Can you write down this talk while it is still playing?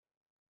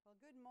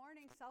Good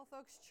morning, South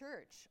Oaks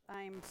Church.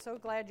 I'm so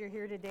glad you're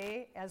here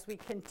today as we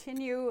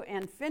continue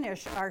and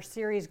finish our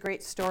series,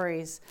 Great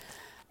Stories.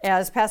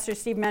 As Pastor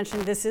Steve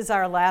mentioned, this is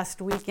our last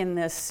week in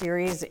this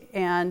series,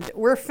 and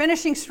we're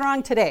finishing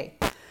strong today.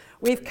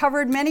 We've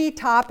covered many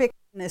topics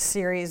in this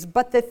series,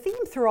 but the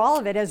theme through all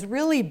of it has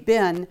really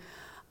been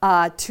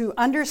to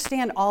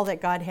understand all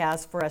that God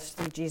has for us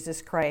through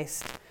Jesus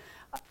Christ.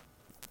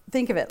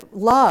 Think of it: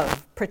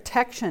 love,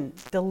 protection,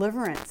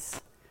 deliverance,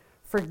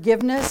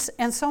 forgiveness,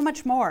 and so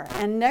much more.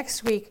 And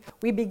next week,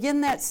 we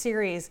begin that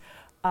series,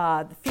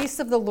 the Feast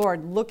of the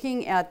Lord,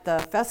 looking at the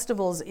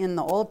festivals in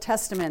the Old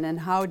Testament and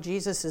how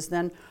Jesus is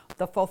then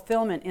the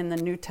fulfillment in the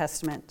New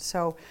Testament.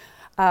 So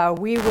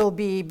we will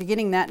be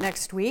beginning that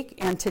next week.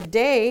 And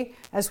today,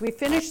 as we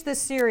finish this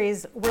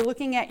series, we're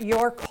looking at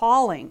your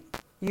calling.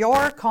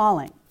 Your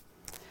calling.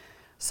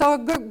 So a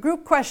good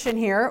group question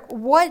here.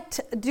 What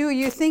do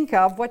you think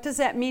of? What does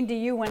that mean to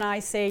you when I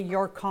say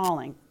your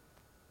calling?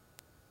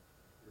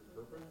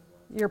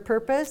 Your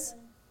purpose?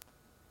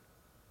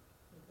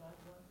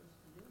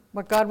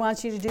 What God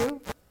wants you to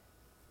do?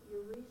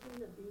 Your reason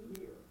to be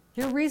here.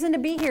 Your reason to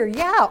be here.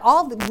 Yeah,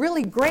 all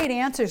really great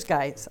answers,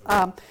 guys.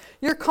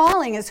 Your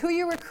calling is who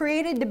you were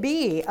created to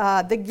be,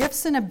 the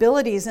gifts and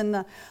abilities and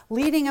the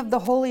leading of the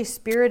Holy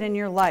Spirit in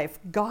your life.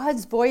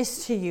 God's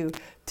voice to you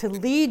to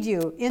lead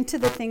you into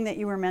the thing that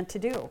you were meant to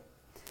do.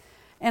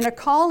 And a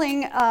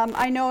calling,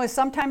 I know, is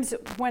sometimes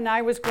when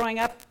I was growing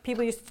up,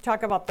 people used to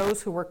talk about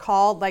those who were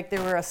called like they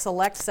were a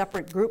select,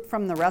 separate group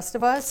from the rest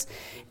of us.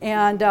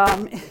 And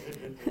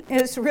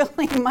it's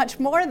really much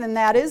more than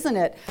that, isn't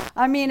it?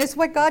 I mean, it's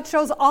what God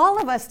chose all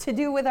of us to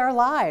do with our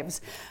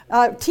lives.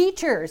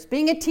 Teachers,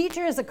 being a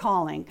teacher is a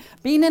calling.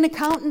 Being an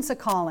accountant's a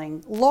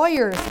calling.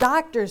 Lawyers,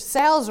 doctors,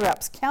 sales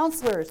reps,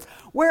 counselors,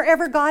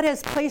 wherever God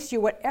has placed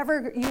you,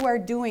 whatever you are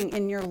doing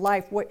in your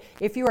life,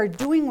 if you are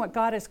doing what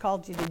God has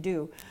called you to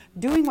do,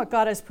 doing what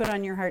God has put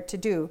on your heart to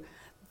do,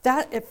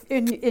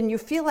 and you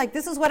feel like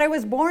this is what I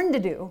was born to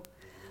do,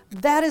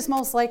 that is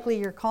most likely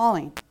your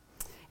calling.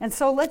 And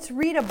so let's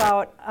read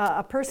about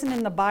a person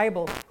in the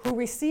Bible who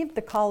received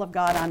the call of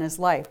God on his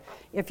life.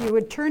 If you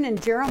would turn in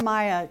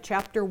Jeremiah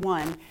chapter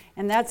 1,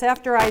 and that's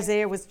after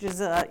Isaiah, which is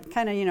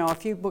kind of, a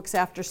few books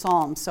after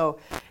Psalms. So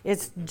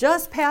it's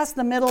just past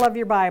the middle of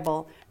your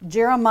Bible,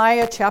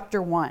 Jeremiah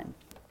chapter 1.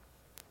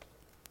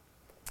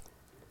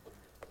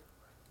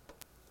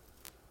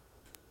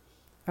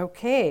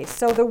 Okay,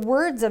 so the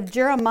words of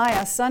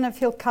Jeremiah, son of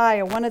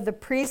Hilkiah, one of the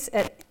priests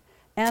at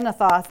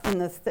Anathoth in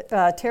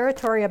the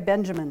territory of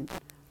Benjamin.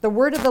 The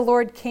word of the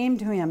Lord came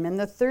to him in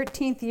the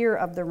 13th year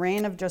of the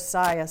reign of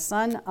Josiah,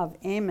 son of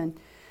Amon,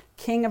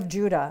 king of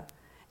Judah,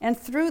 and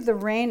through the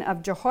reign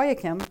of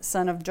Jehoiakim,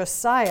 son of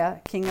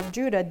Josiah, king of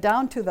Judah,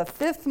 down to the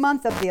 5th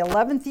month of the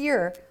 11th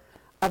year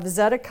of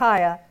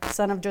Zedekiah,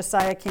 son of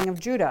Josiah, king of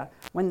Judah,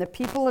 when the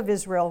people of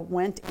Israel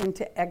went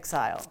into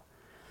exile.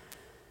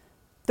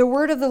 The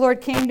word of the Lord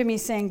came to me,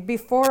 saying,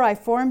 Before I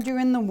formed you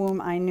in the womb,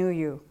 I knew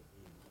you.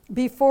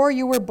 Before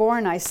you were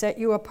born, I set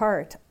you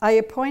apart. I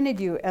appointed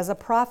you as a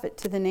prophet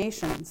to the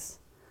nations.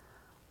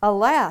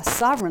 Alas,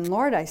 sovereign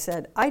Lord, I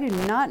said, I do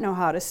not know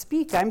how to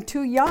speak. I'm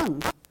too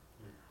young.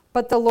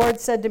 But the Lord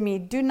said to me,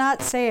 Do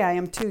not say I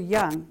am too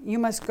young. You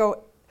must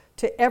go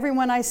to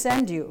everyone I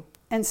send you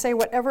and say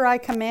whatever I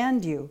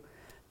command you.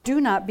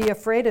 Do not be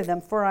afraid of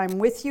them, for I am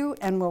with you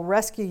and will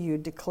rescue you,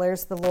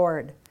 declares the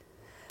Lord.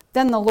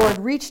 Then the Lord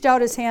reached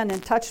out his hand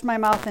and touched my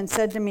mouth and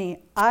said to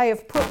me, I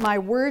have put my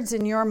words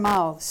in your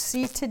mouth.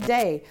 See,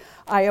 today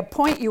I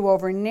appoint you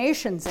over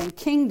nations and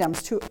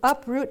kingdoms to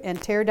uproot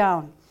and tear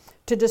down,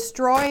 to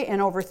destroy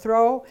and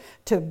overthrow,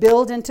 to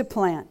build and to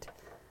plant.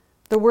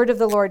 The word of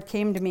the Lord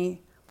came to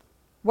me.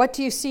 What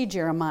do you see,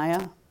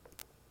 Jeremiah?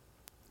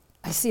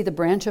 I see the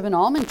branch of an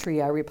almond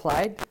tree, I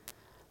replied.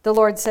 The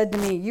Lord said to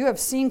me, You have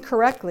seen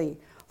correctly,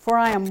 for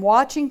I am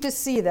watching to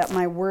see that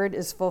my word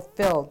is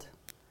fulfilled.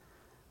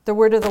 The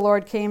word of the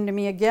Lord came to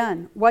me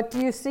again. What do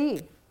you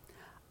see?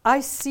 I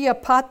see a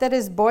pot that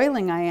is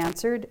boiling, I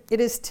answered. It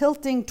is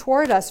tilting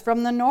toward us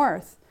from the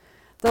north.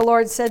 The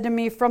Lord said to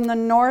me, From the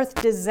north,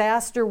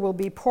 disaster will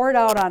be poured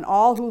out on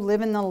all who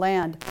live in the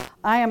land.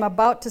 I am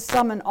about to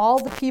summon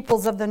all the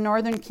peoples of the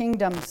northern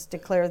kingdoms,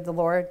 declared the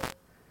Lord.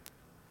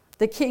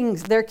 Their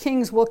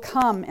kings will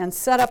come and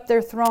set up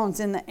their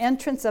thrones in the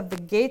entrance of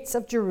the gates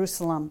of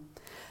Jerusalem.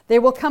 They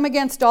will come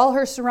against all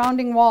her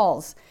surrounding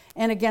walls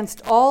and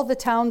against all the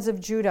towns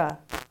of Judah.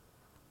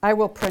 I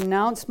will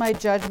pronounce my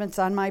judgments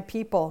on my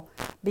people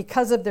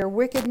because of their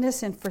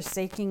wickedness in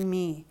forsaking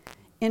me,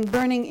 in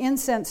burning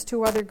incense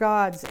to other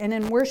gods, and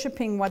in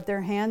worshiping what their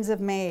hands have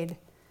made.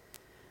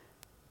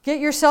 Get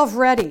yourself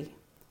ready.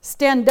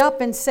 Stand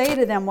up and say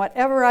to them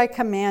whatever I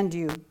command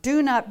you.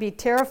 Do not be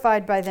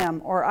terrified by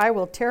them, or I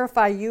will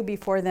terrify you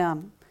before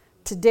them.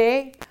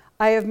 Today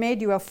I have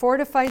made you a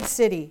fortified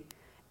city,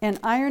 an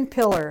iron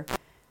pillar,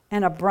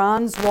 and a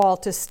bronze wall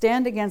to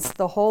stand against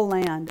the whole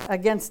land,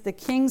 against the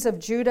kings of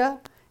Judah,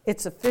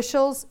 its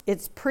officials,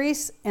 its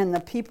priests, and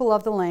the people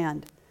of the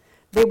land.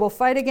 They will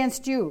fight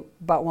against you,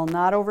 but will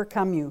not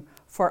overcome you,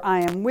 for I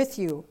am with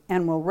you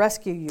and will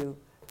rescue you,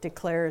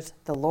 declares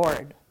the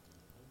Lord.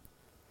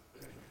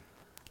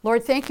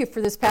 Lord, thank you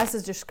for this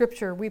passage of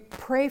Scripture. We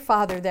pray,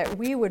 Father, that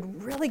we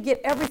would really get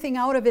everything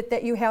out of it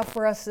that you have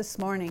for us this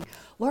morning.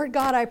 Lord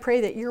God, I pray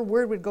that your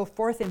word would go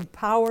forth in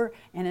power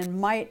and in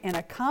might and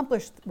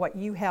accomplish what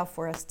you have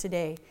for us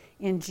today.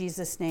 In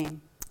Jesus'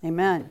 name,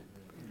 amen.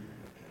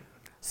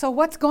 So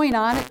what's going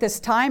on at this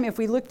time? If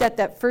we looked at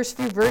that first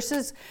few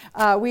verses,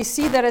 we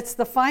see that it's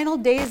the final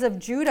days of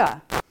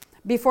Judah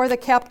before the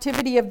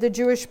captivity of the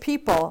Jewish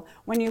people.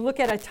 When you look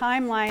at a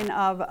timeline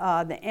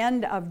of the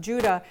end of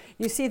Judah,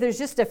 you see there's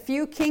just a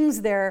few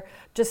kings there,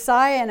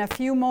 Josiah and a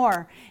few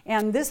more.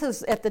 And this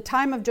is at the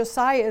time of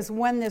Josiah is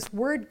when this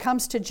word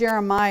comes to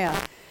Jeremiah.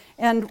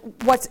 And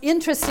what's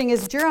interesting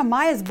is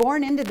Jeremiah is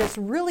born into this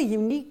really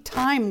unique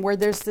time where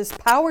there's this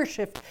power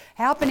shift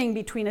happening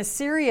between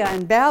Assyria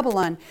and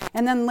Babylon,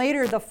 and then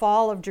later the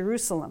fall of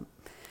Jerusalem.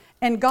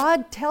 And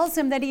God tells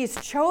him that he's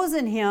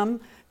chosen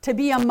him to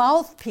be a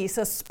mouthpiece,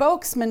 a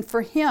spokesman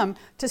for him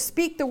to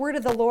speak the word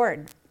of the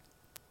Lord.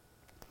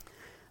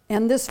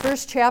 And this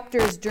first chapter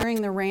is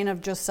during the reign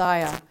of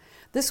Josiah.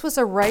 This was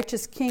a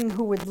righteous king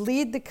who would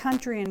lead the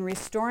country in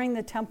restoring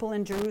the temple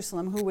in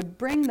Jerusalem, who would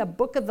bring the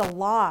book of the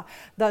law,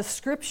 the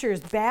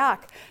scriptures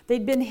back.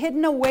 They'd been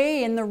hidden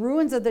away in the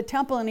ruins of the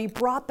temple, and he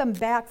brought them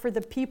back for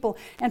the people.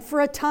 And for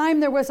a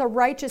time, there was a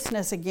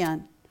righteousness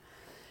again.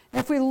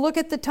 If we look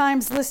at the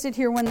times listed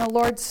here when the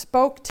Lord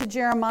spoke to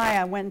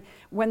Jeremiah,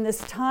 when this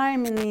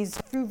time in these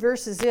few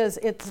verses is,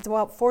 it's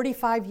about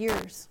 45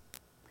 years.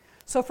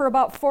 So for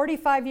about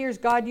 45 years,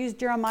 God used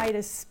Jeremiah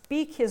to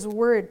speak his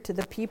word to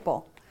the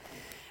people.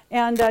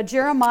 And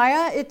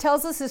Jeremiah, it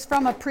tells us, is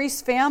from a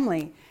priest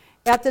family.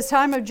 At the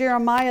time of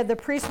Jeremiah, the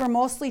priests were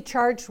mostly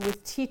charged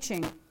with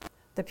teaching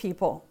the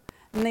people.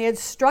 And they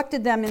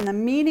instructed them in the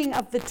meaning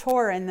of the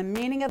Torah and the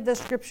meaning of the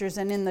scriptures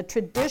and in the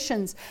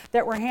traditions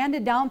that were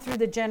handed down through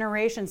the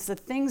generations, the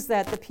things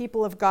that the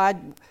people of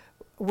God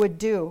would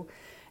do.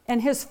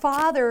 And his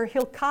father,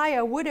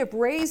 Hilkiah, would have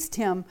raised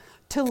him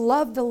to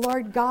love the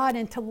Lord God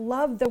and to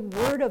love the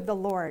word of the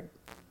Lord.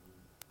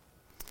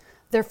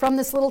 They're from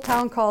this little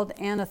town called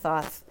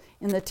Anathoth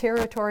in the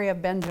territory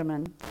of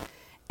Benjamin.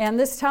 And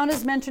this town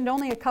is mentioned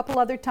only a couple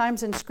other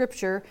times in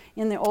Scripture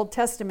in the Old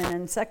Testament.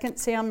 In 2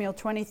 Samuel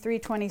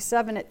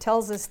 23:27, it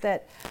tells us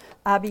that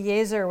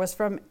Abiezer was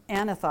from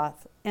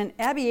Anathoth. And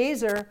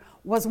Abiezer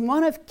was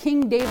one of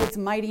King David's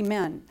mighty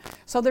men.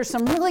 So there's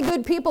some really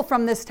good people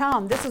from this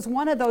town. This is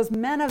one of those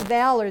men of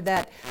valor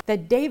that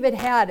David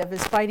had of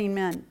his fighting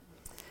men.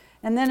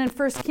 And then in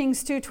 1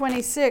 Kings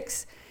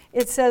 2:26,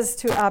 it says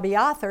to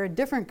Abiathar, a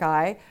different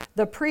guy,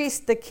 the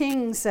priest, the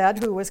king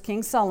said, who was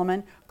King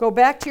Solomon, go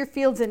back to your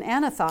fields in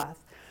Anathoth.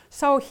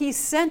 So he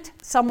sent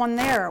someone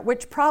there,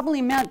 which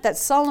probably meant that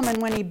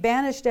Solomon, when he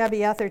banished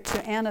Abiathar to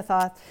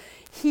Anathoth,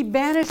 he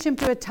banished him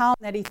to a town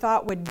that he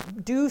thought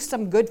would do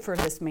some good for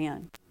this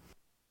man.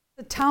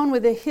 A town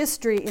with a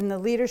history in the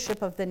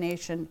leadership of the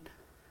nation.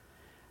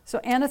 So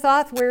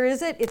Anathoth, where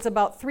is it? It's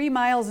about 3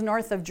 miles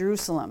north of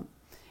Jerusalem.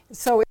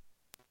 So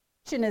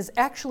is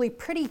actually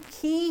pretty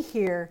key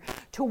here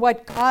to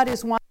what God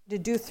is wanting to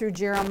do through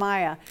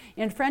Jeremiah.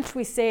 In French,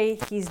 we say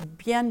he's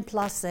bien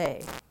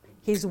placé.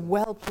 He's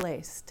well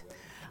placed.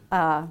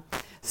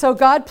 So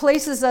God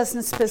places us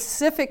in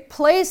specific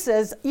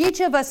places. Each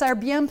of us are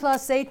bien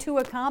placé to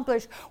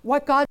accomplish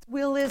what God's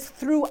will is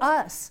through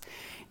us.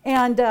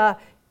 And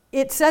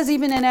it says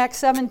even in Acts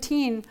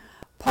 17,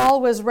 Paul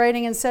was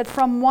writing and said,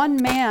 from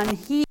one man,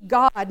 he,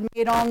 God,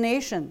 made all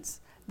nations,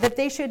 that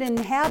they should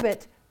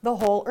inhabit the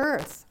whole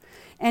earth.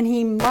 And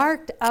he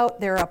marked out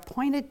their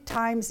appointed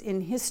times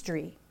in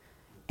history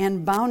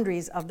and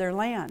boundaries of their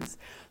lands.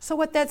 So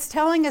what that's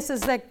telling us is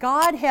that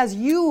God has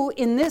you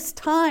in this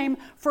time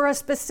for a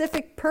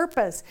specific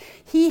purpose.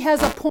 He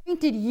has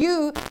appointed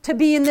you to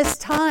be in this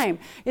time.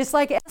 It's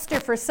like Esther,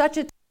 for such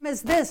a time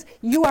as this,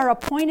 you are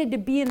appointed to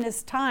be in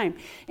this time.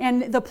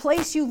 And the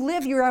place you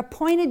live, you're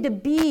appointed to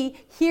be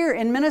here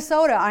in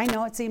Minnesota. I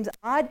know it seems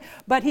odd,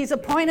 but he's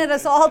appointed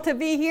us all to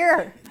be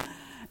here.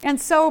 And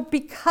so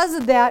because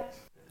of that,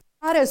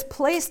 God has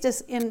placed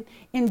us in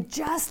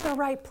just the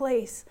right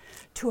place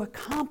to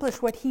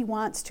accomplish what he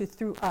wants to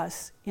through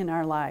us in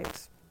our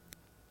lives.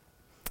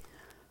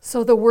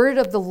 So the word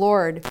of the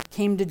Lord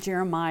came to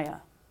Jeremiah.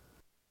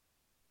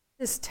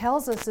 This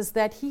tells us is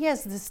that he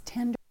has this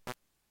tender,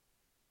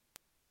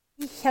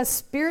 he has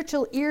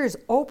spiritual ears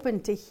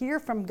open to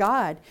hear from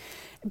God.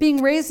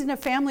 Being raised in a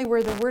family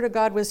where the word of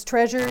God was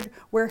treasured,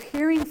 where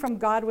hearing from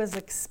God was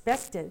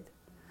expected,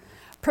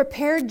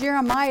 prepared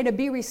Jeremiah to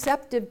be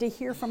receptive to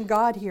hear from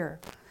God here.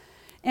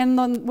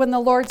 And when the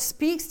Lord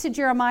speaks to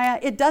Jeremiah,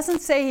 it doesn't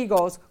say he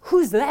goes,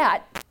 who's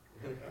that?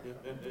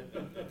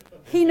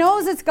 He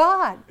knows it's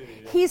God.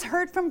 He's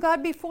heard from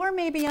God before,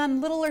 maybe on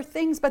littler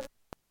things, but the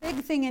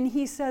big thing, and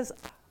he says,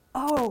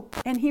 oh,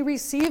 and he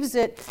receives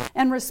it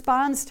and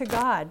responds to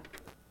God.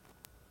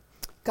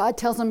 God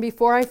tells him,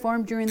 before I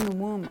formed you in the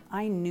womb,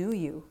 I knew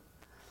you.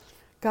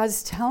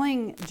 God's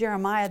telling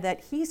Jeremiah that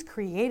he's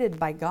created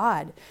by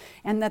God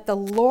and that the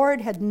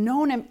Lord had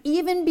known him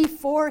even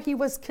before he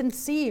was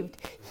conceived.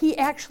 He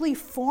actually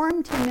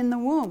formed him in the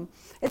womb.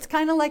 It's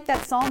kind of like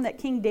that psalm that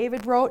King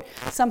David wrote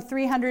some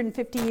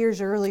 350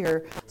 years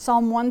earlier.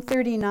 Psalm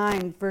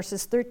 139,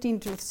 verses 13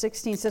 to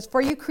 16 says,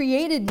 "For you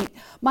created me,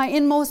 my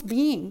inmost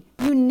being.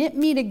 You knit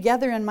me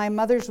together in my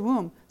mother's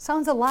womb."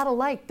 Sounds a lot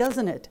alike,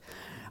 doesn't it?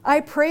 "I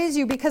praise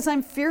you because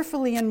I'm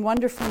fearfully and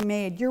wonderfully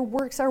made. Your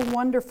works are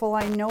wonderful,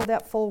 I know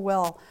that full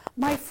well.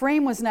 My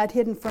frame was not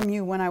hidden from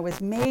you when I was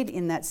made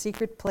in that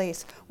secret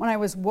place, when I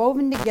was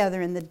woven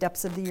together in the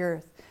depths of the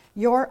earth.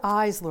 Your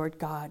eyes, Lord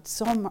God,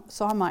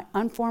 saw my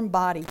unformed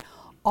body.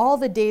 All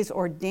the days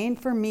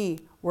ordained for me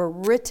were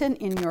written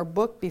in your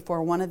book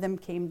before one of them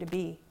came to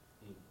be."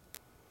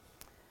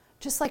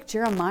 Just like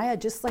Jeremiah,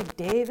 just like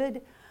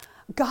David,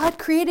 God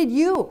created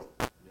you.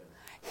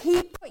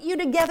 He put you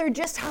together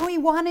just how he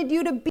wanted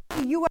you to be.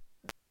 You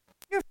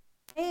are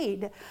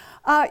made.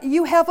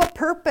 You have a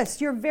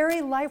purpose. Your very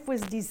life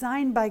was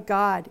designed by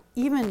God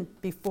even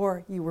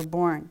before you were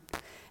born.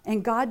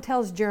 And God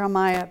tells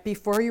Jeremiah,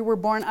 before you were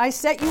born, "I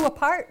set you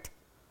apart.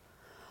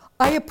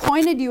 I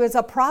appointed you as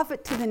a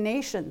prophet to the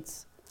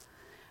nations."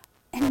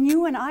 And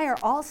you and I are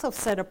also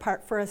set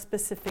apart for a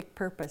specific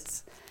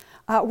purpose.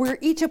 We're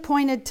each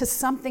appointed to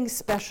something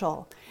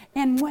special.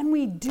 And when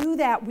we do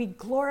that, we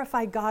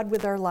glorify God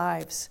with our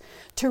lives.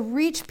 To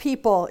reach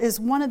people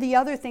is one of the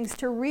other things,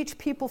 to reach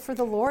people for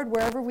the Lord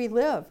wherever we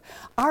live.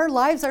 Our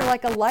lives are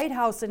like a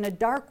lighthouse in a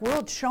dark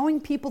world,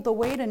 showing people the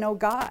way to know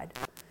God.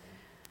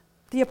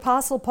 The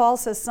Apostle Paul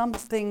says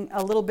something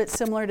a little bit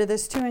similar to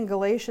this too in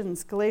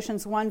Galatians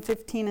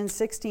 1:15 and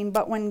 16.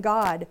 "But when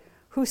God,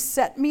 who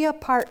set me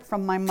apart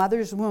from my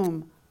mother's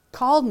womb,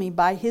 called me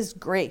by his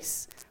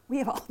grace," we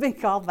have all been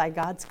called by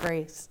God's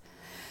grace,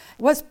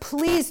 "was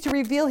pleased to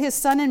reveal his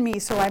Son in me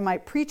so I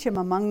might preach him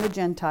among the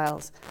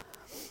Gentiles."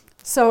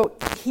 So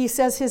he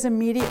says his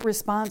immediate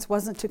response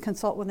wasn't to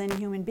consult with any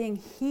human being.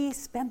 He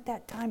spent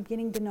that time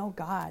getting to know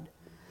God.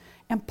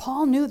 And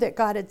Paul knew that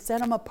God had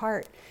set him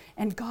apart,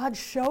 and God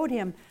showed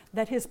him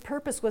that his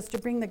purpose was to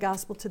bring the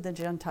gospel to the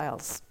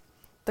Gentiles.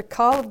 The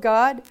call of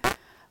God,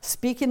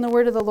 speaking the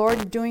word of the Lord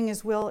and doing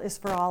his will, is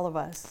for all of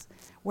us,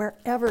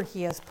 wherever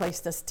he has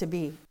placed us to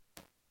be.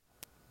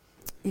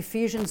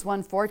 Ephesians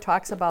 1:4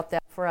 talks about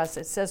that for us.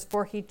 It says,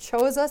 "For he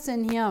chose us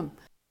in him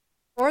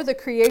before the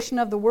creation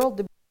of the world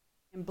to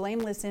be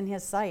blameless in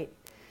his sight."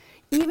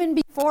 Even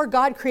before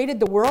God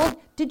created the world,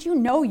 did you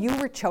know you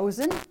were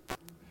chosen?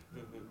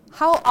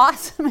 How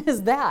awesome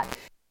is that?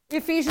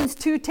 Ephesians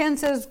 2:10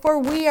 says, "For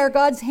we are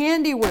God's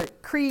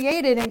handiwork,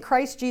 created in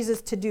Christ Jesus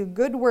to do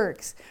good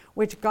works,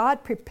 which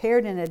God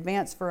prepared in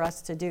advance for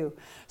us to do."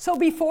 So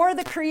before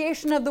the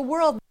creation of the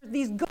world,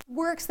 these good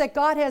works that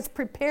God has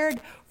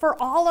prepared for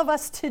all of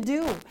us to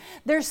do.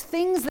 There's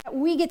things that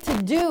we get to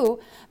do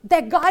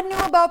that God knew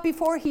about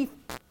before he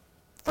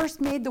first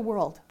made the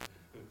world.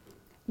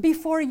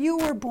 Before you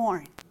were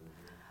born.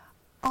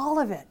 All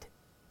of it,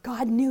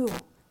 God knew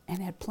and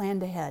had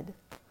planned ahead.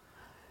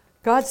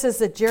 God says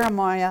that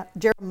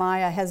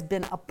Jeremiah has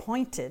been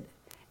appointed.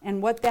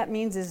 And what that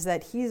means is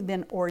that he's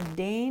been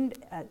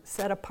ordained,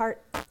 set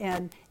apart,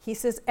 and he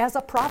says as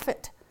a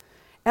prophet,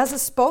 as a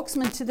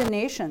spokesman to the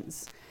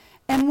nations.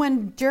 And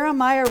when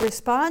Jeremiah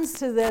responds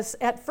to this,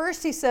 at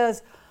first he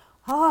says,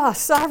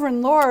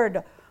 "Sovereign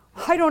Lord,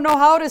 I don't know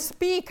how to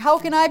speak. How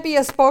can I be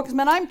a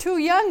spokesman? I'm too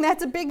young.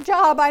 That's a big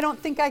job. I don't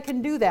think I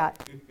can do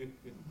that.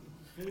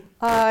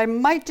 I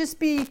might just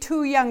be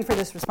too young for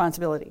this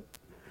responsibility."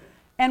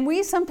 And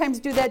we sometimes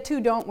do that too,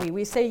 don't we?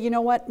 We say, you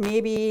know what,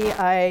 maybe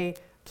I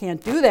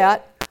can't do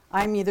that.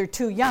 I'm either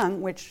too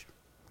young, which,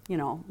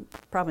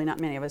 probably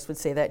not many of us would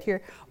say that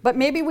here, but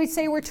maybe we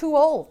say we're too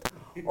old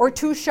or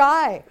too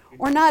shy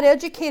or not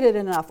educated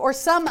enough or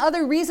some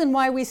other reason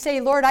why we say,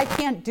 "Lord, I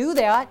can't do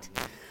that."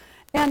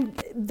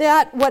 And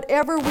that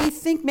whatever we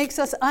think makes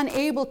us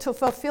unable to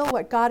fulfill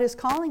what God is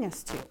calling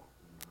us to.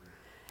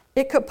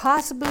 It could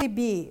possibly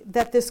be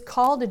that this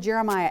call to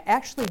Jeremiah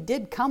actually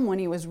did come when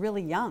he was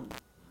really young.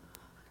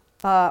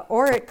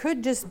 Or it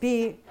could just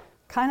be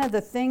kind of the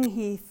thing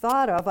he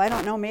thought of. I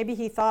don't know, maybe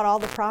he thought all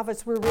the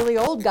prophets were really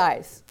old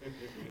guys.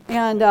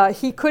 And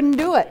he couldn't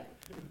do it.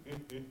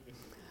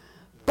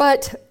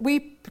 But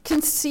we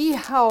can see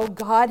how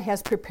God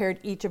has prepared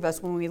each of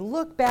us. When we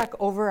look back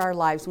over our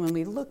lives, when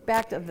we look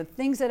back at the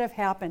things that have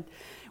happened,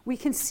 we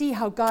can see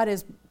how God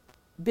has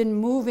been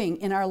moving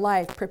in our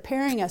life,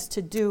 preparing us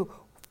to do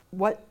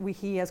what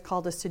he has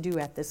called us to do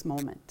at this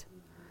moment.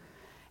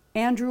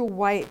 Andrew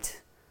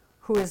White,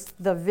 who is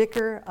the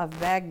vicar of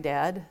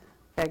Baghdad,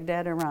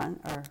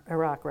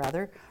 Iraq,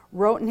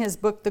 wrote in his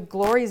book, The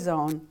Glory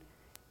Zone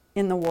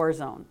in the War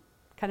Zone.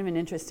 Kind of an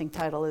interesting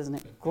title, isn't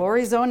it?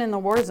 Glory Zone in the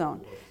War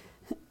Zone.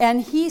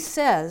 And he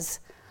says,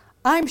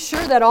 "I'm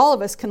sure that all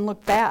of us can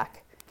look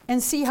back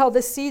and see how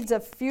the seeds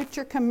of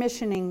future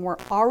commissioning were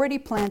already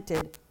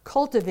planted,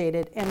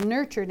 cultivated, and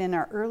nurtured in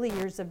our early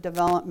years of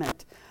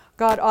development.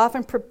 God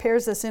often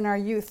prepares us in our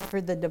youth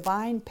for the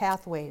divine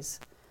pathways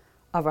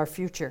of our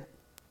future."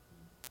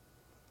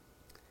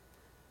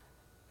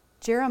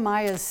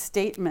 Jeremiah's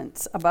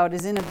statements about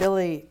his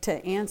inability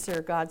to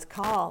answer God's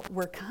call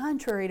were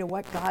contrary to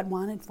what God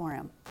wanted for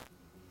him.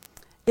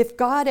 If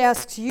God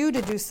asks you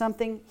to do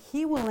something,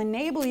 he will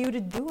enable you to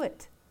do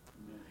it.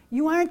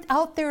 You aren't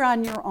out there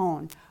on your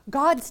own.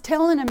 God's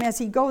telling him as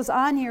he goes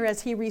on here,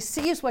 as he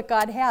receives what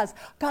God has,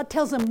 God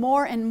tells him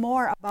more and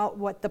more about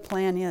what the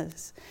plan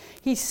is.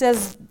 He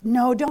says,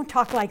 no, don't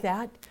talk like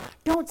that.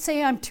 Don't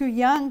say I'm too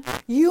young.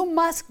 You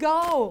must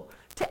go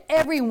to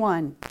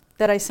everyone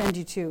that I send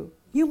you to.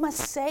 You must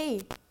say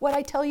what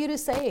I tell you to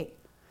say.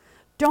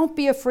 Don't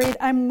be afraid.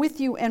 I'm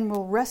with you and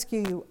will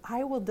rescue you.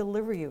 I will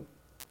deliver you.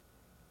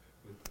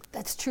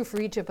 That's true for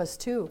each of us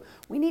too.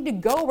 We need to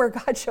go where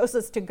God shows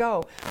us to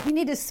go. We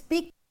need to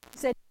speak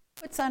that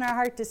he puts on our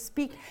heart to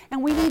speak,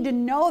 and we need to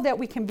know that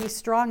we can be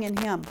strong in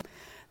him.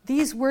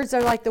 These words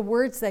are like the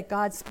words that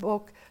God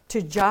spoke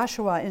to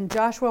Joshua. In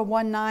Joshua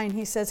 1:9,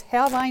 he says,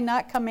 have I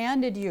not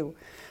commanded you?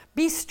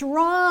 Be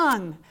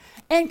strong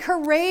and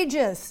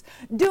courageous.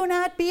 Do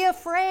not be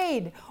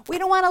afraid. We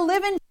don't want to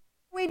live in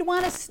We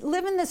want to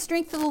live in the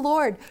strength of the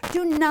Lord.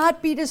 Do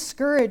not be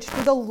discouraged,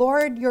 for the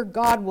Lord your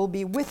God will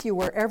be with you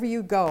wherever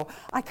you go.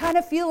 I kind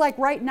of feel like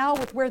right now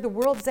with where the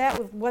world's at,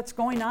 with what's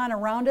going on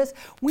around us,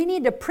 we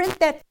need to print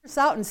that verse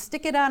out and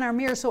stick it on our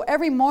mirror so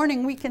every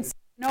morning we can say,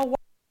 you know what?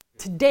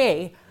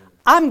 Today,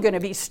 I'm going to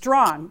be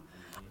strong.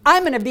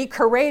 I'm going to be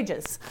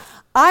courageous.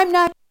 I'm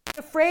not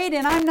afraid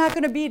and I'm not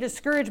going to be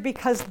discouraged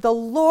because the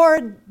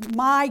Lord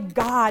my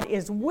God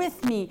is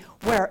with me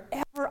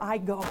wherever I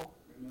go.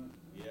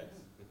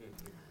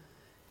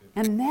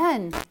 And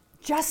then,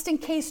 just in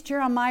case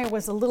Jeremiah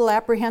was a little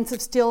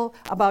apprehensive still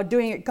about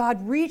doing it,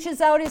 God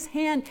reaches out his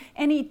hand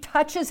and he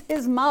touches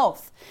his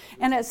mouth.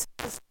 And it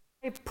says,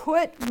 I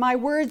put my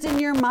words in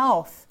your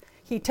mouth,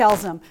 he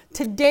tells him.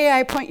 Today I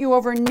appoint you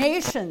over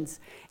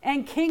nations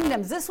and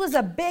kingdoms. This was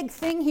a big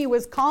thing he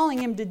was calling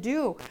him to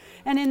do.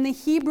 And in the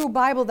Hebrew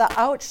Bible, the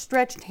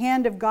outstretched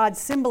hand of God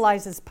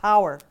symbolizes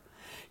power.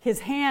 His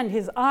hand,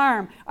 his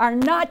arm are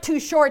not too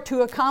short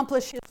to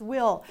accomplish his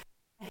will.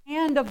 The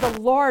hand of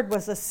the Lord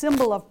was a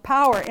symbol of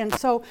power, and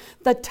so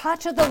the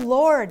touch of the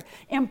Lord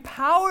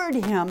empowered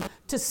him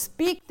to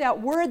speak that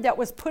word that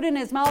was put in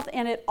his mouth,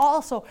 and it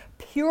also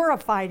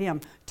purified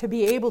him to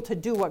be able to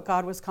do what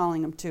God was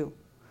calling him to.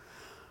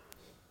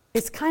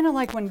 It's kind of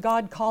like when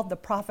God called the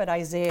prophet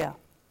Isaiah.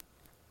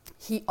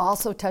 He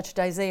also touched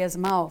Isaiah's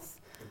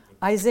mouth.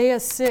 Isaiah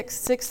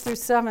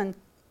 6:6-7.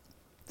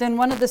 Then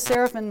one of the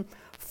seraphim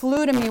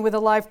flew to me with a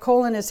live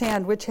coal in his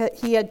hand, which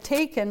he had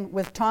taken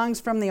with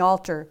tongs from the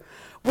altar.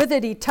 With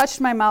it he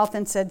touched my mouth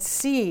and said,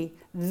 see,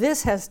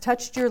 this has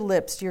touched your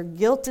lips. Your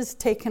guilt is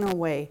taken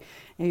away,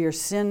 and your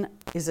sin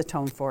is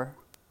atoned for.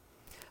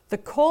 The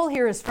coal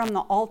here is from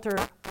the altar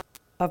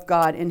of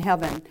God in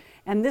heaven.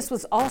 And this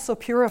was also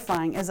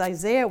purifying, as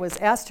Isaiah was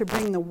asked to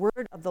bring the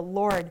word of the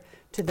Lord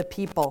to the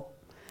people.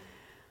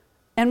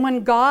 And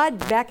when God,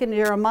 back in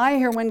Jeremiah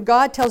here, when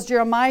God tells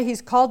Jeremiah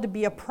he's called to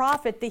be a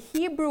prophet, the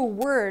Hebrew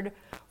word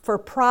for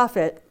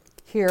prophet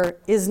here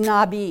is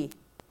nabi.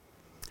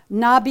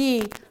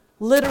 Nabi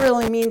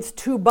literally means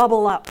to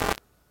bubble up,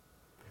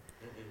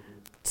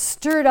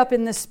 stirred up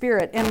in the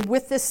spirit. And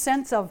with this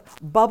sense of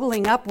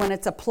bubbling up, when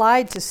it's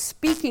applied to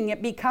speaking,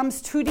 it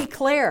becomes to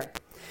declare.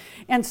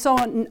 And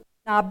so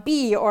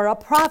nabi, or a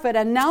prophet,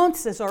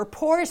 announces or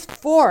pours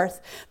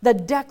forth the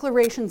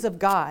declarations of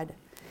God.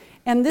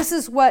 And this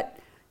is what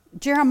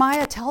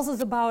Jeremiah tells us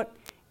about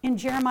in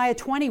Jeremiah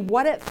 20,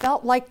 what it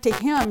felt like to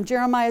him.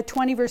 Jeremiah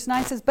 20 verse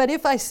 9 says, but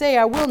if I say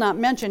I will not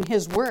mention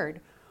his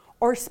word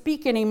or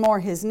speak any more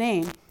his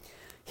name,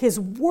 his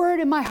word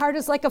in my heart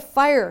is like a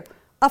fire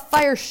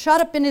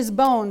shut up in his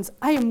bones.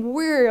 I am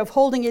weary of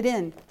holding it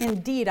in.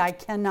 Indeed, I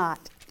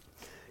cannot.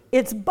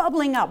 It's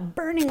bubbling up,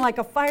 burning like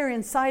a fire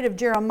inside of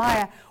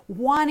Jeremiah,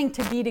 wanting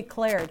to be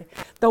declared.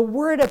 The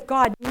word of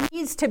God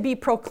needs to be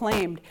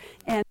proclaimed.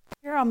 And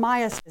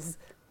Jeremiah says,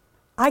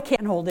 I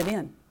can't hold it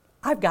in.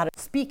 I've got to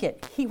speak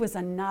it. He was a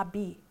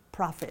nabi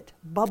prophet,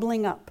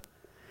 bubbling up.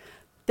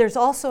 There's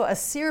also a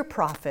seer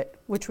prophet,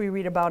 which we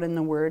read about in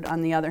the Word,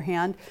 on the other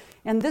hand.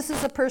 And this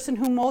is a person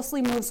who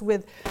mostly moves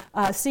with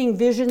seeing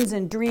visions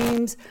and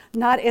dreams,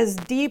 not as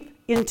deep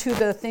into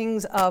the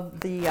things of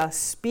the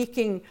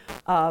speaking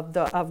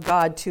of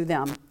God to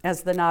them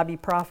as the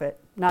nabi prophet.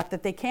 Not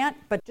that they can't,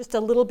 but just a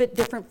little bit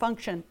different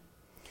function.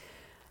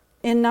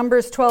 In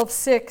Numbers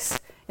 12:6,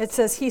 it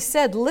says, he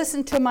said,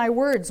 listen to my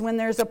words when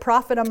there's a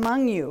prophet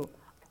among you.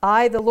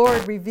 I, the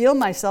Lord, reveal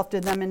myself to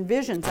them in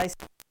visions. I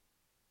speak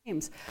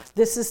names.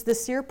 This is the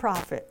seer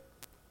prophet.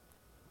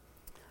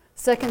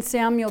 2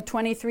 Samuel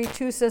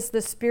 23:2 says,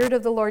 the Spirit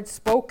of the Lord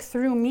spoke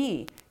through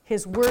me.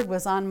 His word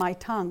was on my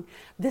tongue.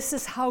 This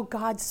is how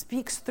God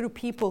speaks through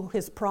people,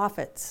 his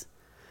prophets.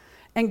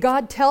 And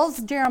God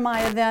tells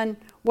Jeremiah then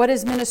what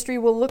his ministry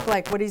will look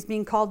like, what he's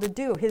being called to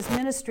do. His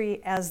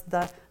ministry as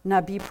the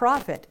Nabi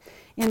prophet.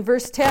 In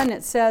verse 10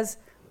 it says,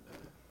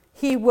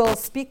 he will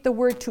speak the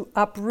word to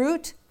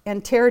uproot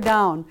and tear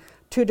down,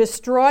 to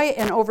destroy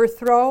and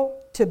overthrow,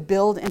 to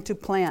build and to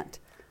plant,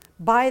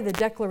 by the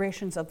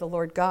declarations of the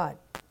Lord God.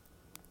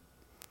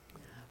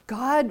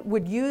 God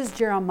would use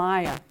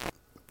Jeremiah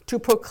to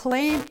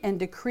proclaim and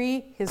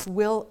decree his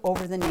will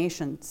over the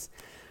nations.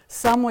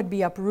 Some would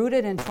be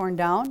uprooted and torn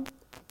down,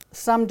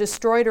 some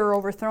destroyed or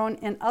overthrown,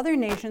 and other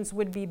nations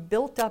would be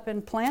built up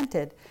and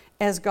planted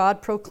as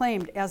God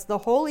proclaimed, as the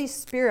Holy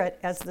Spirit,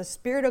 as the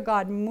Spirit of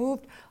God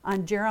moved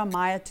on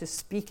Jeremiah to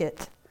speak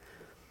it.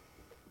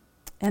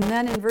 And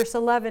then in verse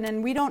 11,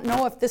 and we don't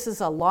know if this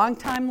is a long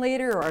time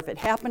later or if it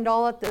happened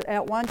all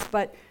at once,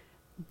 but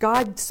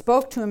God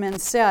spoke to him and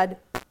said,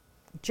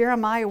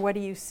 Jeremiah, what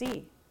do you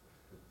see?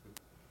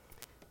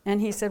 And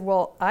he said,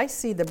 well, I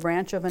see the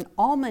branch of an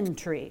almond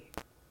tree.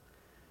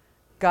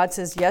 God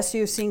says, yes,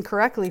 you've seen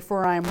correctly,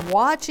 for I am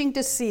watching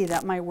to see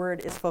that my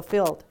word is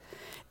fulfilled.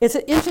 It's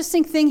an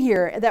interesting thing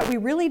here that we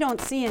really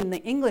don't see in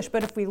the English,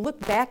 but if we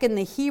look back in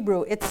the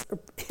Hebrew,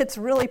 it's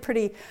really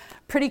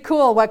pretty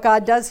cool what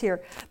God does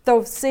here.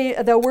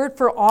 The word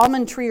for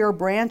almond tree or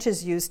branch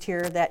is used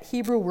here. That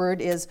Hebrew word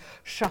is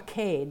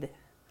shaked,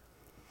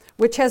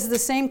 which has the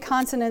same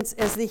consonants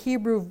as the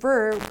Hebrew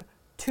verb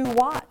to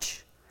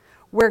watch,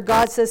 where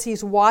God says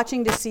he's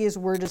watching to see his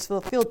word is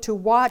fulfilled. To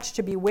watch,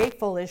 to be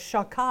wakeful, is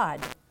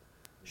shakad.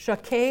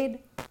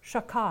 Shaked,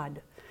 shakad.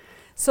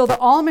 So the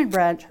almond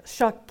branch,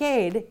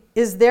 shaked,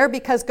 is there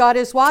because God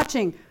is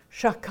watching,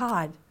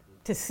 shakad,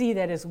 to see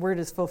that his word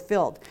is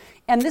fulfilled.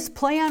 And this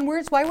play on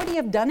words, why would he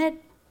have done it?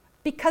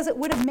 Because it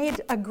would have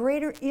made a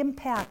greater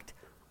impact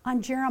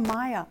on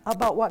Jeremiah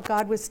about what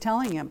God was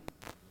telling him.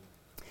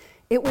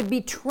 It would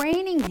be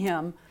training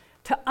him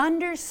to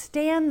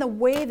understand the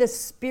way the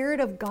Spirit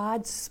of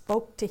God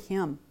spoke to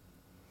him.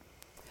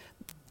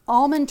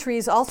 Almond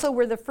trees also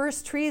were the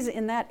first trees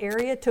in that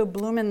area to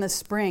bloom in the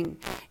spring.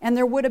 And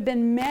there would have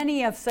been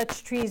many of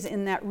such trees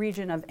in that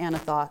region of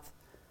Anathoth.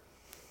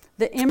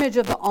 The image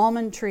of the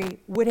almond tree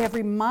would have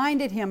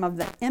reminded him of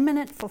the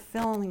imminent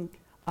fulfilling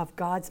of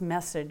God's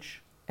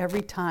message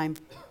every time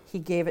he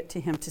gave it to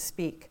him to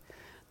speak.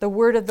 The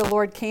word of the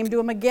Lord came to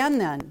him again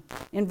then,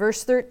 in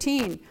verse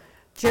 13.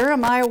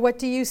 Jeremiah, what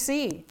do you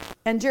see?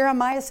 And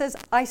Jeremiah says,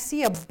 I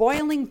see a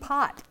boiling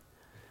pot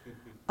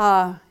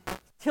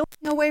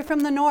tilting away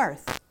from the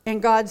north.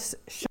 And God's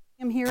showing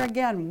him here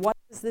again, what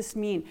does this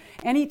mean?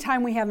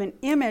 Anytime we have an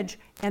image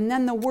and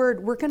then the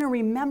word, we're going to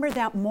remember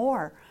that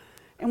more.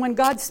 And when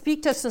God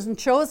speaks to us and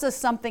shows us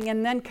something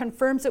and then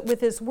confirms it with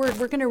his word,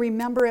 we're going to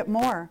remember it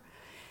more.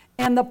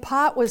 And the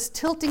pot was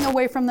tilting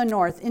away from the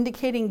north,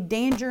 indicating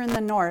danger in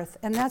the north.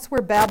 And that's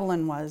where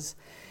Babylon was.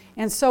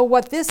 And so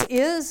what this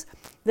is,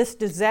 this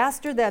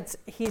disaster that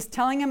he's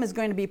telling him is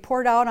going to be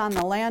poured out on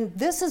the land,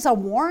 this is a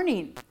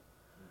warning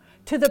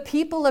to the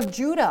people of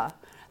Judah.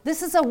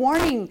 This is a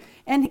warning.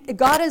 And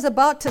God is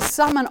about to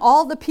summon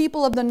all the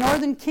people of the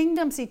northern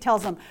kingdoms, he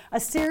tells them.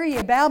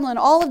 Assyria, Babylon,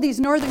 all of these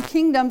northern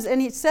kingdoms.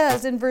 And he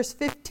says in verse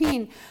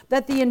 15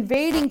 that the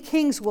invading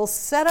kings will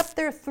set up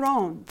their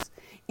thrones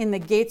in the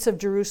gates of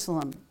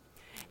Jerusalem.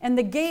 And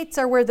the gates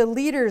are where the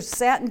leaders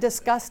sat and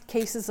discussed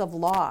cases of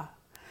law.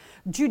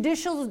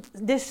 Judicial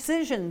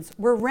decisions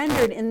were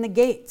rendered in the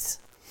gates.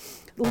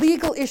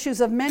 Legal issues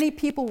of many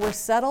people were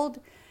settled.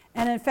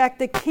 And in fact,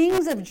 the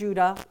kings of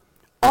Judah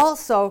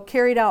also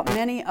carried out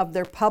many of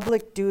their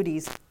public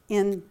duties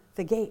in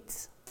the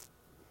gates.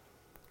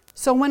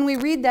 So when we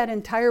read that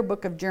entire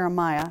book of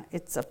Jeremiah,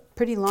 it's a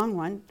pretty long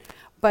one,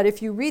 but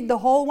if you read the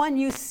whole one,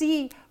 you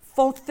see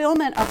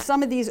fulfillment of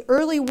some of these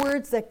early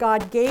words that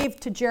God gave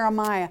to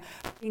Jeremiah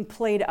being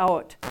played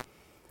out.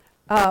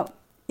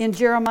 In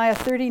Jeremiah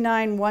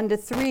 39,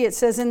 1-3, it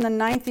says, in the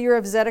 9th year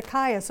of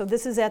Zedekiah, so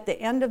this is at the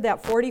end of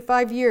that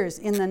 45 years,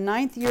 in the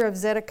 9th year of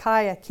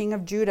Zedekiah, king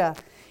of Judah,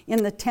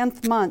 in the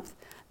 10th month,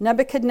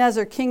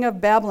 Nebuchadnezzar, king of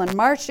Babylon,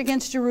 marched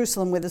against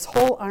Jerusalem with his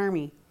whole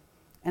army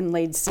and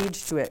laid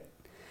siege to it.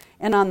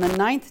 And on the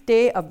 9th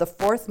day of the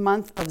 4th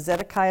month of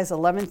Zedekiah's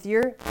 11th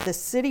year, the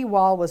city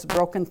wall was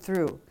broken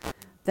through.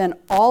 Then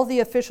all the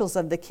officials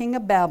of the king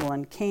of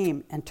Babylon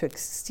came and took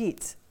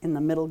seats in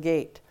the middle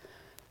gate.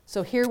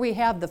 So here we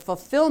have the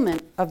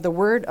fulfillment of the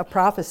word of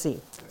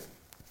prophecy.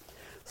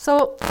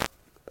 So,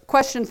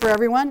 question for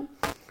everyone.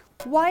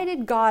 Why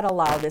did God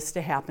allow this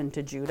to happen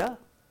to Judah?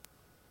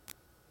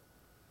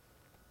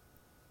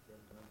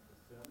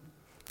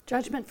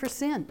 Judgment for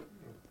sin.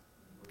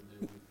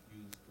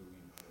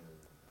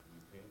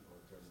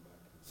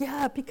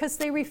 Yeah, because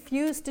they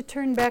refused to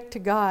turn back to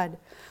God.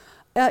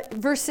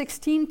 Verse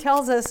 16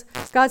 tells us,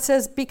 God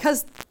says,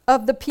 because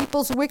of the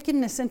people's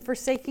wickedness in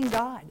forsaking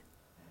God.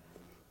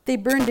 They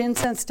burned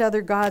incense to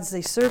other gods.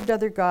 They served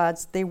other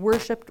gods. They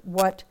worshipped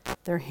what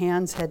their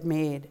hands had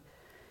made.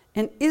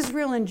 And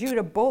Israel and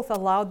Judah both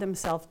allowed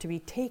themselves to be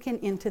taken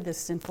into this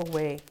sinful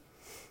way.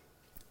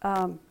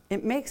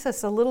 It makes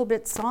us a little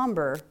bit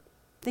somber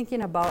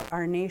thinking about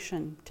our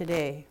nation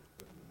today.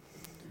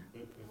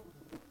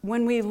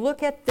 When we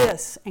look at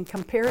this and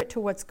compare it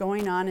to what's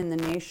going on in the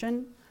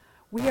nation,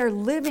 we are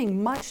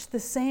living much the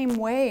same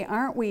way,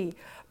 aren't we?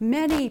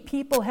 Many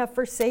people have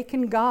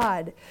forsaken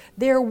God.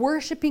 They're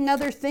worshiping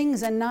other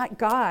things and not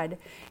God.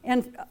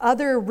 And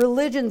other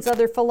religions,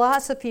 other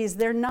philosophies,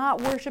 they're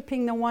not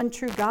worshiping the one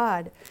true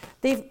God.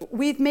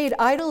 We've made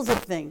idols of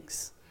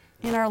things.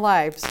 in our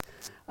lives.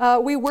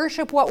 We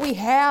worship what we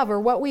have or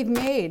what we've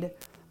made.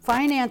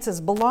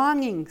 Finances,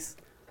 belongings,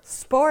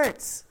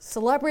 sports,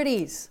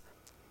 celebrities.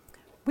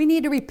 We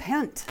need to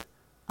repent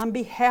on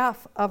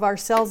behalf of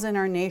ourselves and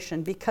our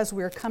nation because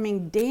we're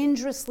coming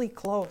dangerously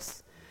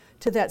close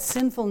to that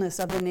sinfulness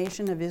of the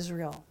nation of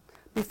Israel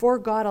before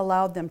God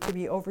allowed them to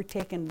be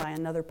overtaken by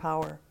another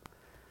power.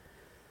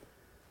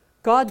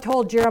 God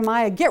told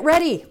Jeremiah, get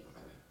ready,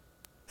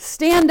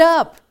 stand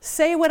up,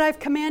 say what I've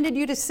commanded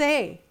you to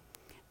say.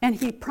 And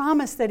he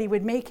promised that he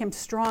would make him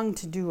strong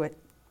to do it.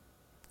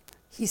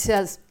 He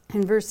says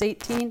in verse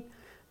 18,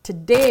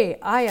 today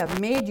I have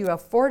made you a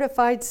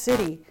fortified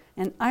city,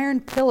 an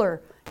iron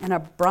pillar, and a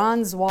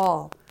bronze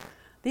wall.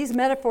 These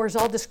metaphors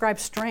all describe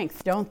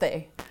strength, don't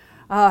they?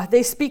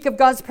 They speak of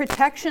God's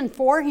protection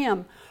for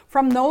him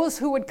from those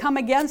who would come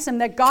against him,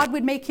 that God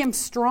would make him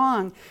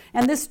strong.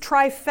 And this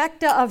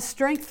trifecta of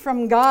strength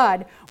from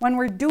God, when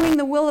we're doing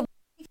the will of God,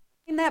 He's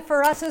doing that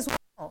for us as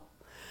well.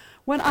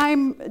 When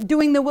I'm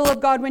doing the will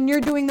of God, when you're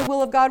doing the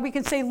will of God, we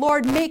can say,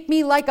 Lord, make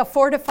me like a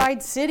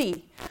fortified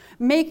city.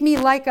 Make me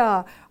like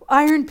a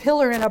iron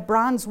pillar and a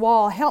bronze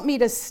wall. Help me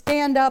to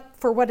stand up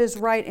for what is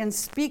right and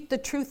speak the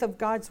truth of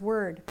God's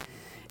word.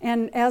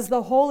 And as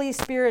the Holy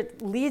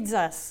Spirit leads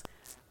us,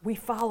 we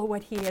follow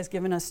what he has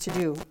given us to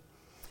do.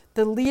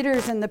 The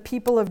leaders and the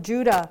people of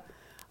Judah,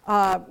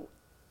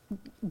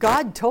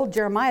 God told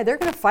Jeremiah, they're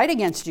going to fight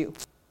against you.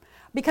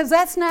 Because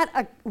that's not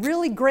a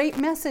really great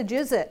message,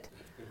 is it?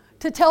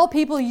 To tell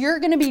people you're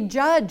going to be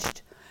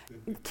judged.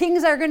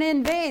 Kings are going to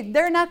invade.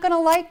 They're not going to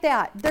like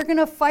that. They're going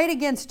to fight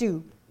against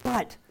you.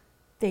 But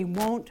they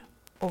won't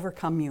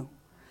overcome you.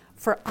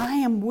 For I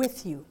am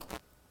with you,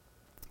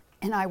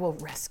 and I will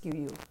rescue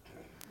you.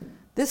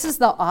 This is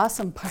the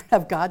awesome part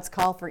of God's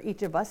call for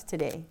each of us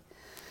today.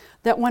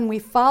 That when we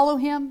follow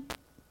him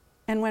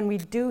and when we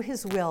do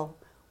his will,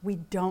 we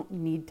don't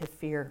need to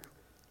fear.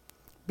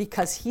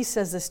 Because he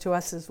says this to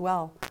us as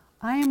well.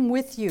 I am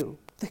with you.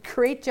 The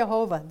great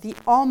Jehovah, the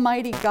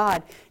Almighty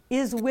God,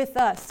 is with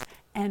us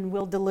and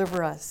will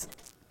deliver us.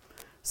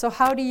 So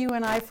how do you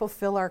and I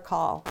fulfill our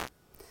call?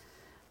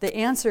 The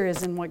answer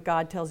is in what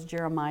God tells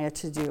Jeremiah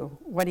to do,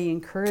 what he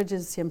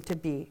encourages him to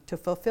be. To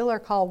fulfill our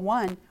call,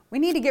 one, we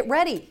need to get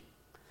ready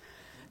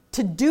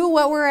to do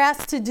what we're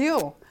asked to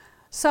do.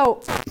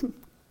 So,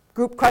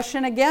 group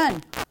question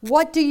again.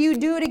 What do you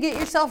do to get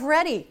yourself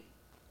ready?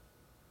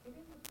 Get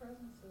in the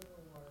presence of the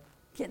Lord.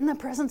 Get in the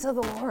presence of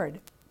the Lord.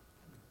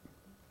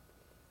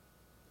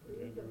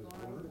 Read the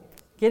Bible.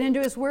 Get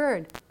into his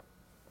word.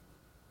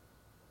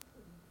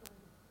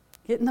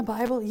 Get in the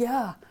Bible,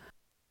 yeah.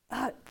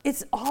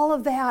 It's all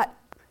of that.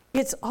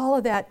 It's all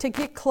of that. To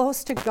get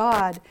close to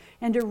God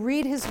and to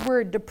read his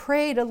word, to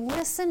pray, to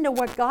listen to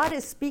what God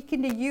is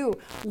speaking to you.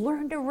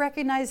 Learn to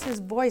recognize his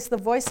voice, the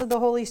voice of the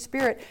Holy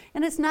Spirit.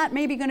 And it's not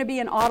maybe going to be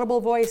an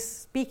audible voice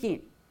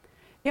speaking.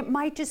 It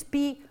might just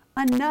be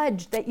a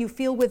nudge that you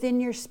feel within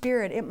your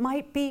spirit. It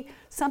might be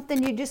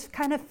something you just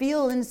kind of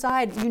feel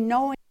inside. You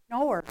know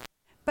her.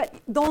 But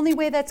the only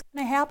way that's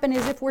going to happen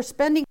is if we're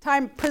spending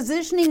time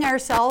positioning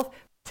ourselves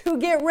to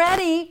get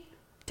ready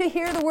to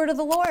hear the word of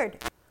the Lord.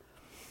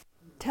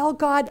 Tell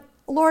God,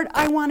 Lord,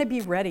 I want to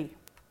be ready.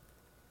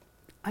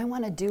 I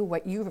want to do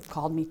what you have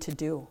called me to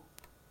do.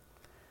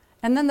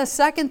 And then the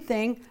second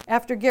thing,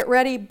 after get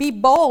ready, be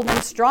bold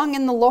and strong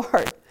in the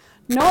Lord.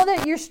 Know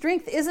that your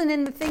strength isn't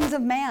in the things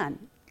of man.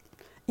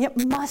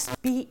 It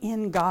must be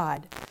in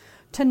God.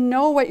 To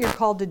know what you're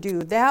called to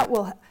do, that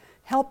will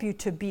help you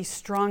to be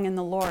strong in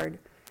the Lord.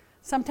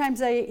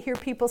 Sometimes I hear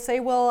people say,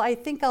 well, I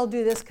think I'll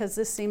do this because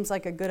this seems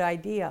like a good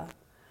idea.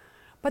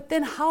 But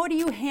then how do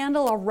you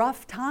handle a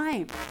rough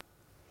time?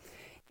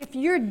 If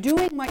you're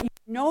doing what you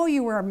know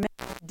you were meant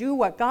to do,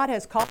 what God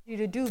has called you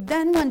to do,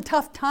 then when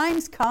tough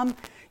times come,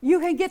 you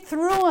can get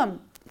through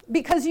them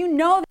because you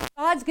know that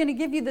God's going to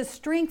give you the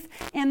strength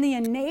and the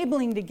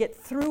enabling to get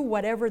through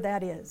whatever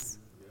that is.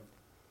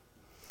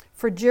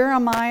 For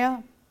Jeremiah,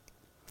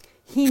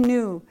 he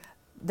knew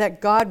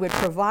that God would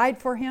provide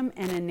for him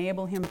and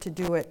enable him to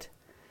do it.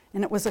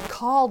 And it was a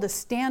call to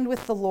stand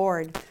with the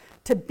Lord,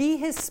 to be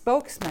his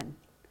spokesman.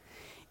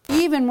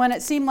 Even when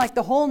it seemed like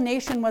the whole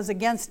nation was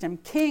against him,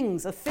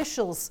 kings,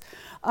 officials,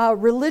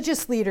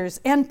 religious leaders,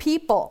 and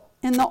people.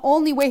 And the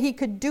only way he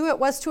could do it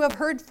was to have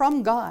heard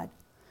from God,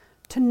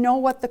 to know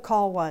what the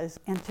call was,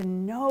 and to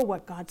know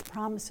what God's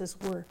promises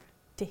were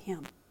to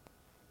him.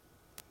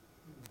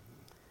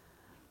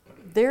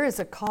 There is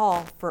a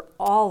call for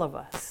all of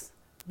us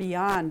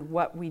beyond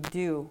what we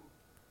do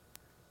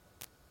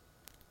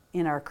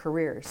in our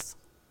careers.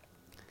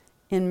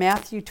 In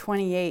Matthew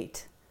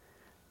 28,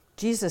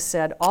 Jesus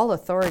said, all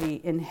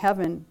authority in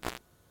heaven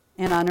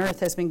and on earth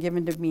has been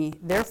given to me.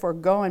 Therefore,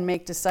 go and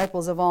make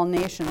disciples of all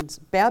nations,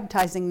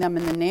 baptizing them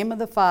in the name of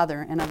the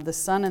Father and of the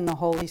Son and the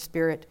Holy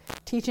Spirit,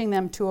 teaching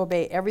them to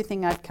obey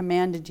everything I've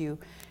commanded you.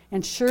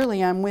 And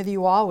surely I'm with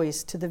you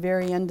always to the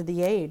very end of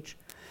the age.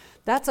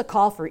 That's a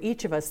call for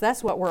each of us.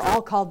 That's what we're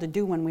all called to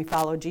do when we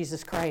follow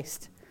Jesus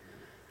Christ.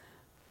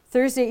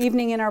 Thursday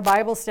evening in our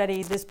Bible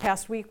study this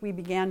past week, we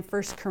began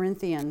 1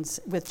 Corinthians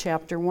with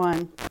chapter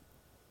 1.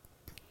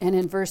 And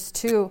in verse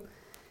 2,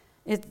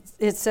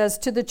 it says,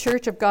 to the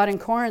church of God in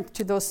Corinth,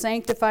 to those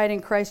sanctified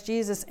in Christ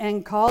Jesus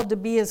and called to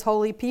be his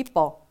holy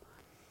people.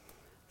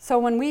 So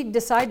when we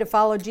decide to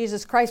follow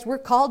Jesus Christ, we're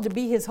called to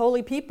be his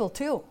holy people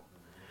too.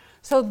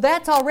 So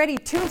that's already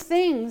two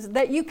things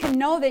that you can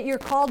know that you're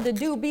called to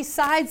do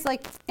besides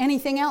like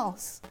anything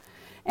else.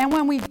 And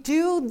when we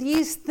do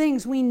these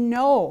things, we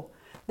know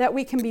that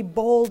we can be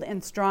bold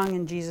and strong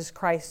in Jesus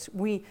Christ.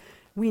 We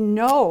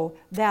know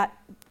that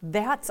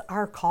that's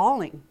our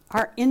calling,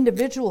 our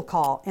individual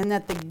call, and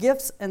that the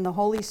gifts and the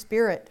Holy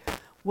Spirit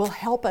will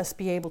help us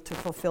be able to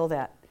fulfill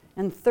that.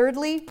 And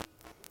thirdly,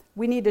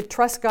 we need to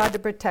trust God to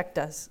protect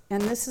us.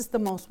 And this is the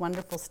most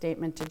wonderful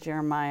statement to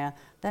Jeremiah,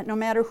 that no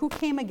matter who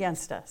came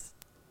against us,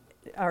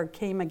 or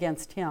came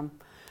against him,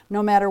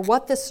 no matter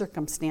what the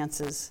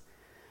circumstances,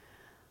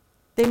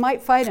 they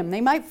might fight him.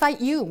 They might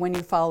fight you when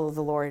you follow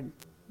the Lord.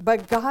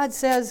 But God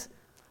says,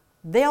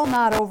 they'll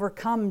not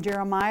overcome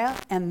Jeremiah,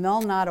 and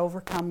they'll not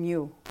overcome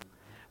you.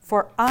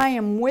 For I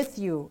am with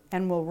you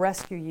and will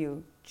rescue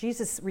you.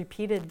 Jesus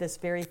repeated this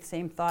very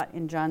same thought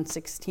in John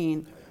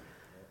 16.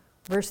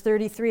 Verse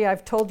 33,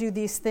 I've told you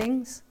these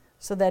things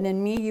so that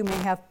in me you may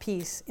have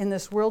peace. In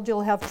this world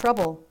you'll have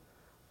trouble,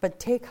 but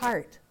take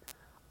heart.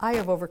 I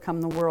have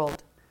overcome the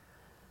world.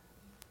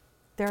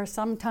 There are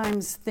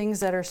sometimes things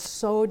that are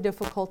so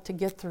difficult to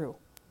get through.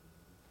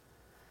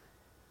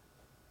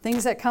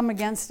 Things that come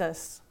against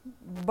us.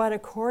 But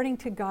according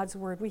to God's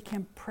word, we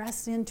can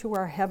press into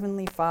our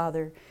Heavenly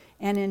Father.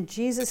 And in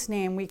Jesus'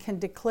 name, we can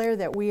declare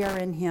that we are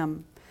in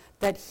him,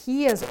 that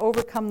he has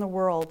overcome the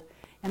world,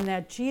 and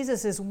that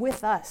Jesus is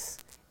with us,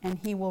 and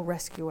he will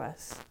rescue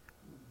us.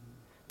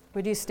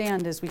 Would you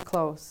stand as we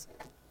close?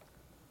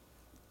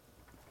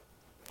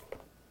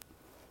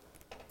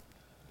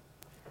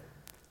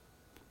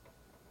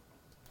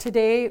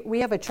 Today,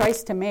 we have a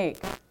choice to make.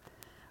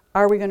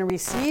 Are we going to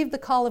receive the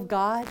call of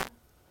God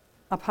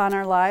upon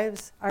our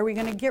lives? Are we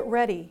going to get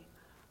ready?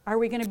 Are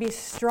we going to be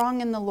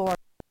strong in the Lord?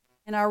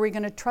 And are we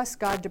going to trust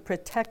God to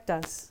protect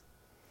us?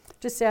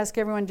 Just ask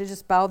everyone to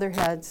just bow their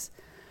heads.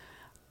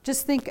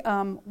 Just think,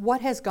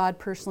 what has God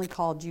personally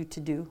called you to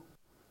do?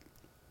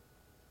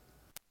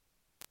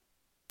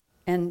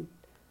 And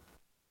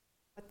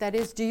what that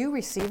is, do you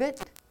receive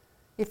it?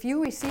 If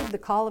you receive the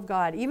call of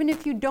God, even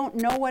if you don't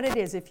know what it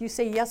is, if you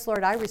say, yes,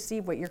 Lord, I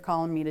receive what you're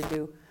calling me to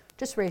do,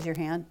 just raise your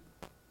hand.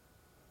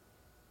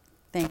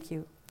 Thank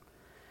you.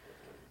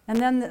 And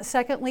then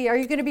secondly, are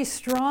you going to be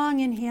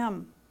strong in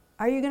him?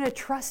 Are you going to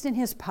trust in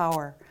his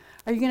power?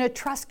 Are you going to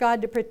trust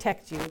God to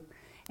protect you?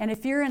 And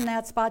if you're in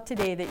that spot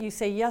today that you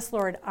say, yes,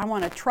 Lord, I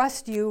want to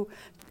trust you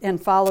and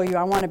follow you.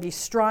 I want to be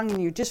strong in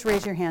you. Just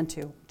raise your hand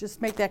too.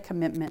 Just make that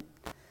commitment.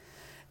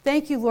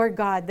 Thank you, Lord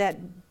God, that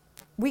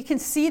we can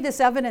see this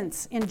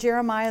evidence in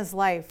Jeremiah's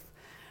life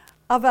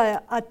of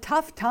a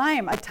tough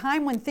time, a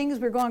time when things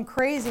were going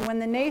crazy, when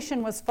the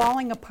nation was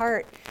falling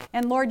apart.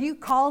 And Lord, you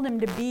called him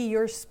to be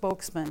your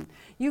spokesman.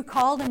 You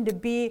called him to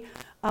be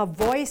a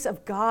voice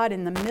of God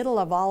in the middle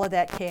of all of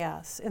that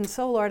chaos. And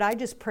so, Lord, I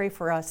just pray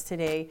for us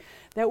today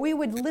that we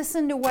would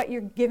listen to what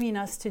you're giving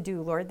us to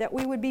do, Lord, that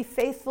we would be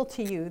faithful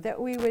to you, that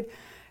we would,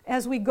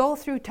 as we go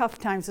through tough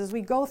times, as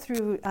we go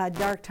through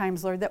dark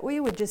times, Lord, that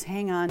we would just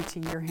hang on to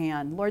your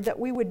hand. Lord, that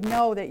we would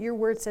know that your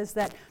word says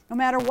that no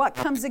matter what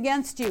comes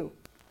against you,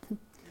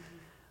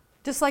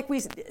 just like we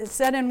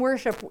said in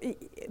worship,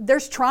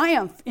 there's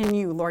triumph in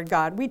you, Lord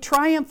God. We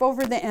triumph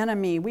over the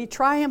enemy. We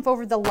triumph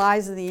over the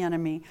lies of the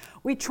enemy.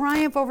 We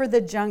triumph over the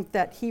junk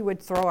that he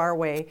would throw our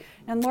way.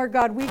 And Lord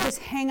God, we just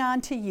hang on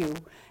to you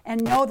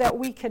and know that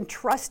we can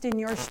trust in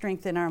your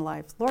strength in our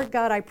lives. Lord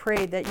God, I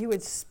pray that you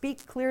would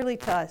speak clearly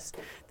to us.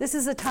 This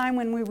is a time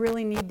when we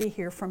really need to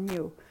hear from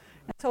you.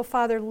 And so,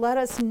 Father, let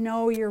us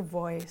know your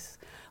voice.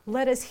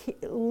 Let us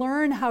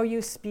learn how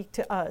you speak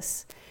to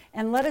us.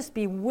 And let us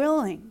be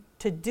willing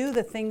to do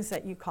the things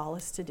that you call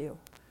us to do.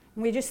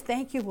 And we just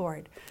thank you,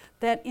 Lord,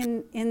 that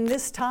in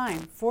this time,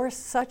 for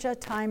such a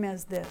time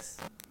as this,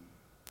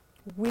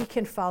 we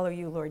can follow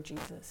you, Lord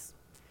Jesus.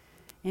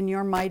 In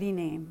your mighty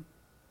name,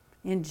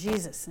 in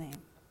Jesus' name,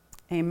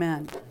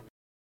 amen.